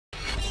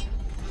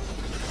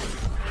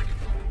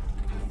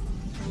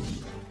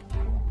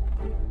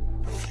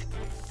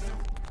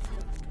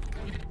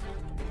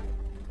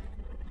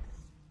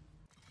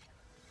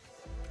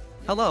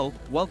Hello,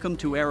 welcome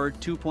to Error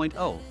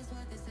 2.0.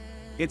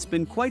 It's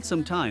been quite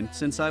some time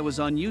since I was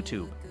on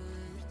YouTube.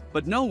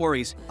 But no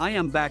worries, I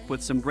am back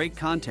with some great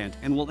content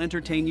and will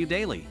entertain you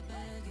daily.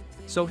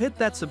 So hit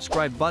that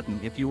subscribe button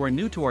if you are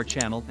new to our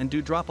channel and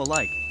do drop a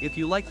like if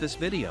you like this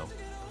video.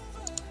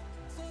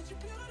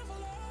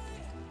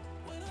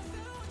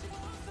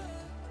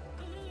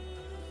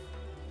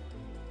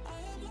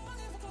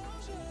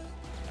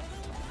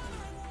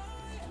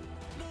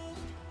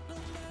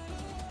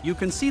 You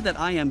can see that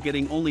I am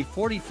getting only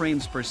 40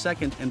 frames per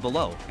second and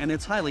below, and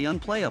it's highly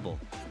unplayable.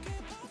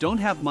 Don't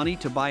have money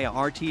to buy a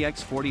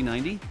RTX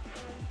 4090?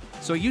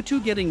 So you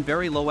two getting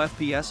very low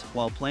FPS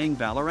while playing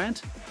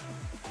Valorant?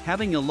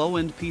 Having a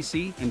low-end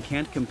PC and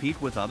can't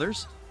compete with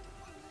others?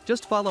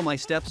 Just follow my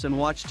steps and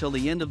watch till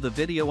the end of the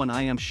video and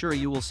I am sure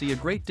you will see a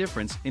great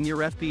difference in your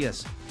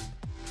FPS.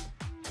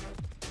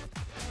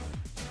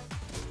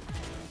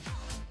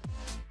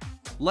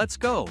 Let's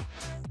go!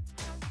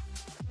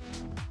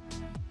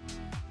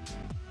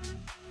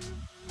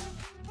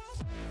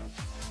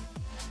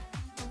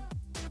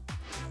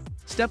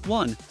 Step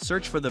 1.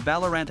 Search for the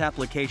Valorant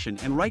application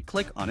and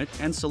right-click on it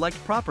and select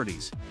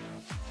Properties.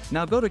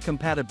 Now go to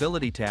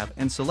Compatibility tab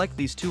and select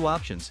these two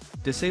options,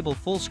 disable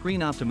full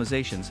screen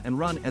optimizations and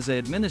run as an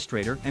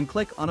administrator and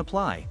click on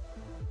Apply.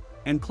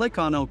 And click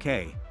on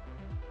OK.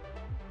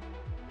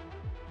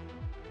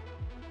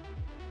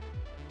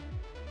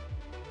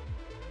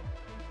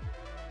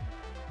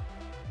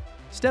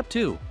 Step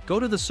 2. Go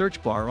to the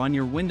search bar on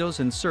your Windows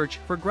and search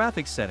for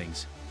Graphics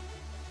Settings.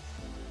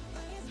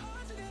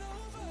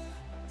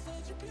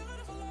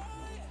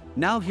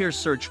 Now here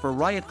search for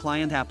Riot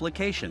Client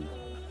Application.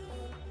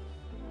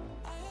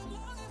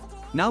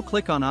 Now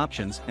click on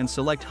Options and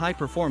select High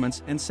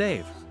Performance and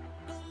save.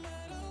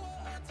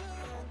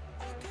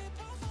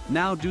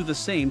 Now do the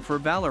same for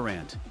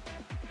Valorant.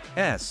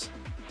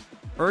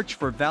 Search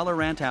for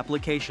Valorant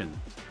Application.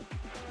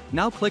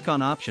 Now click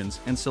on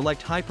Options and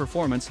select High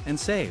Performance and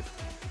save.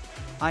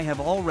 I have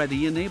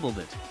already enabled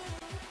it.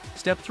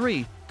 Step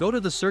 3. Go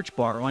to the search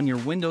bar on your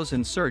Windows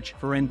and search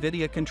for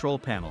NVIDIA Control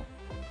Panel.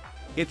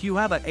 If you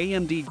have an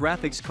AMD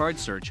graphics card,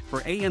 search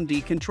for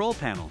AMD Control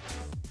Panel.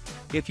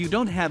 If you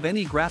don't have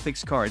any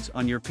graphics cards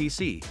on your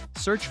PC,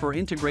 search for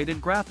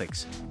Integrated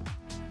Graphics.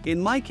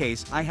 In my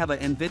case, I have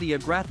an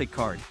NVIDIA graphic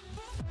card.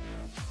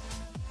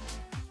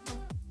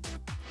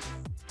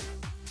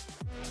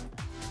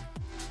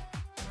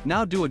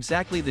 Now do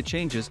exactly the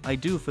changes I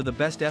do for the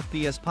best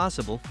FPS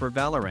possible for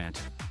Valorant.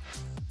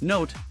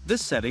 Note,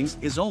 this settings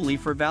is only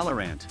for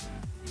Valorant.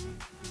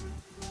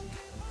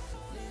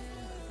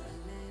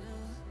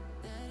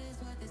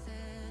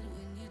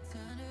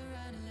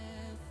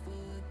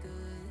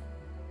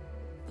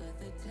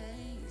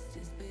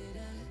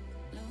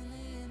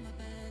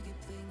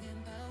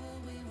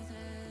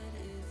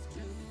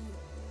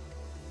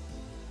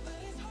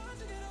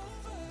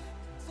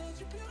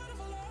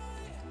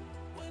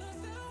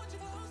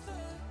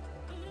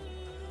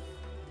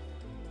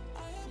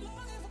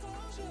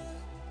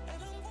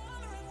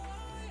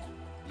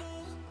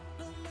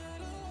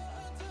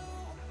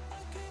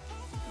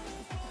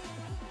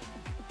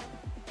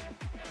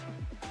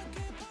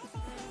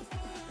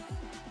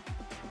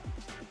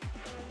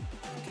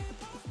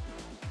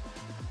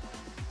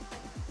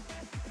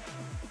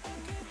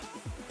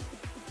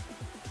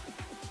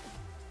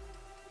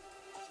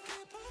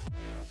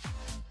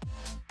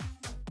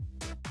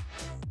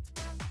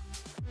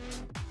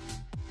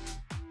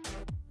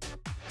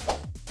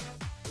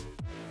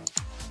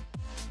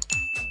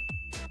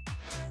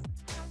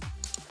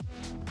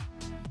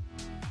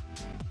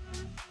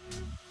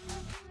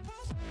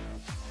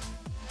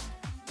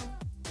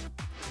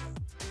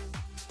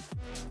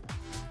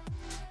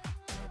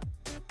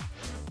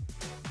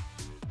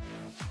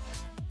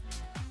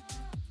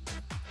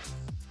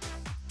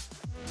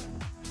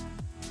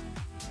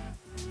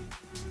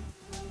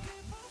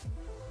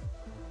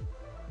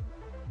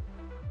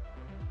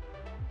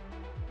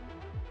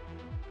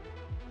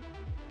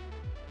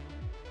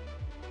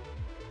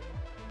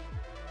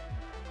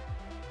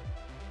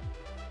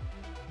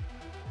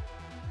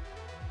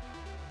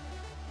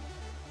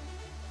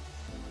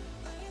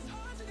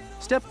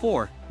 Step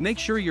 4. Make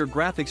sure your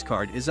graphics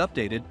card is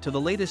updated to the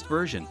latest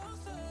version.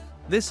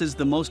 This is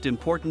the most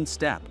important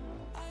step.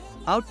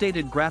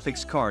 Outdated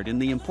graphics card is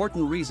the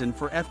important reason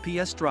for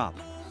FPS drop.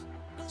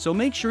 So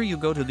make sure you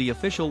go to the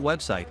official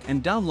website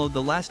and download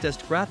the latest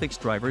graphics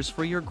drivers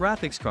for your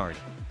graphics card.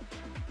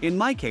 In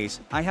my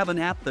case, I have an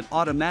app that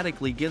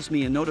automatically gives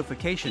me a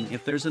notification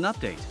if there's an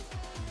update.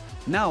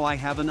 Now I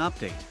have an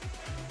update.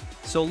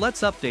 So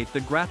let's update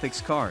the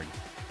graphics card.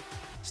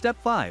 Step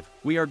 5.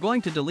 We are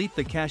going to delete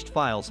the cached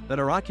files that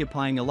are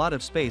occupying a lot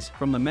of space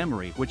from the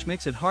memory, which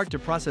makes it hard to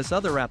process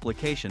other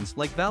applications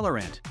like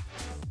Valorant.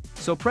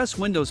 So press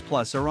Windows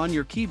plus or on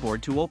your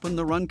keyboard to open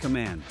the run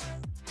command.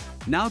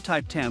 Now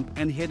type temp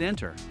and hit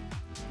enter.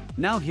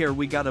 Now here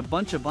we got a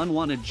bunch of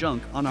unwanted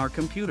junk on our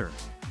computer.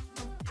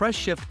 Press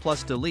Shift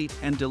plus delete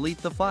and delete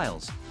the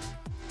files.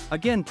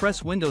 Again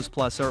press Windows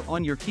plus or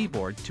on your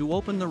keyboard to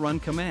open the run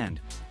command.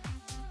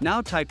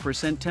 Now type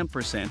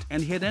 %temp%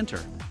 and hit enter.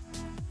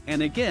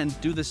 And again,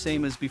 do the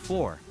same as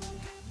before.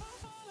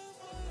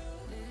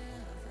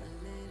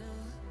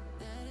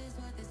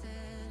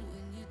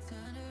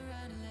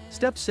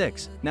 Step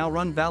 6, now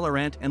run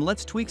Valorant and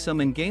let's tweak some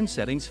in-game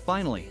settings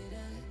finally.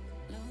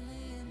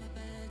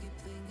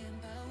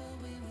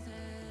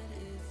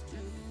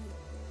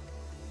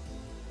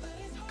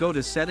 Go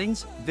to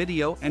Settings,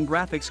 Video and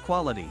Graphics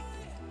Quality.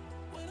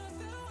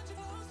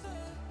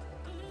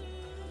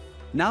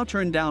 Now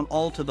turn down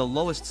all to the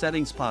lowest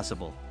settings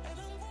possible.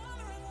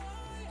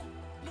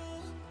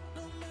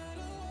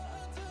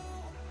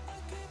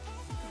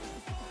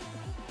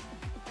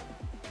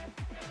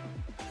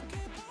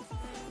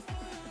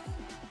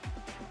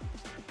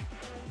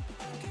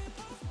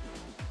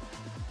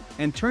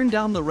 And turn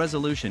down the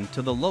resolution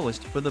to the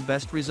lowest for the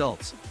best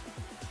results.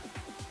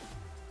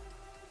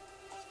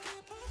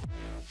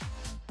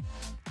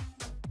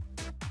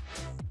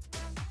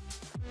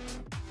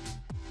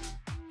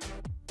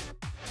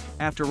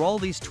 After all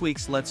these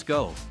tweaks, let's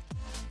go.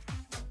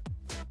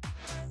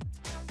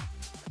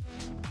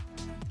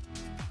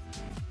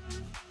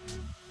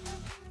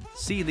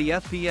 See the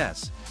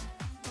FPS.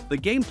 The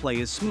gameplay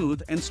is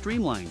smooth and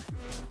streamlined.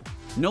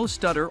 No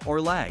stutter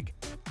or lag.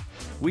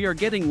 We are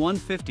getting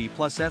 150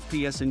 plus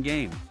FPS in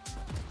game.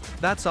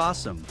 That's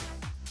awesome.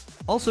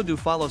 Also do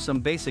follow some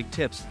basic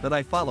tips that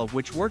I follow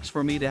which works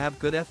for me to have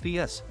good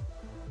FPS.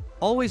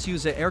 Always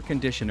use an air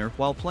conditioner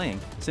while playing,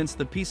 since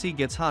the PC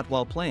gets hot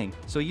while playing,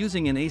 so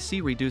using an AC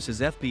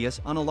reduces FPS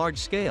on a large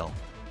scale.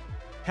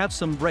 Have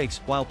some breaks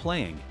while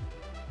playing.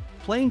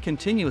 Playing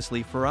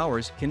continuously for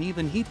hours can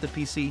even heat the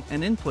PC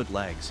and input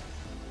lags.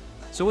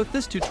 So if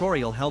this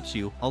tutorial helps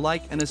you, a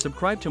like and a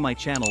subscribe to my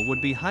channel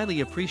would be highly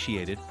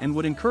appreciated and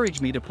would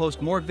encourage me to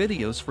post more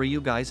videos for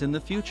you guys in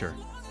the future.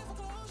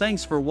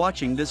 Thanks for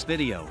watching this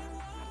video.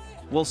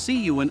 We'll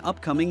see you in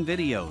upcoming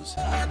videos.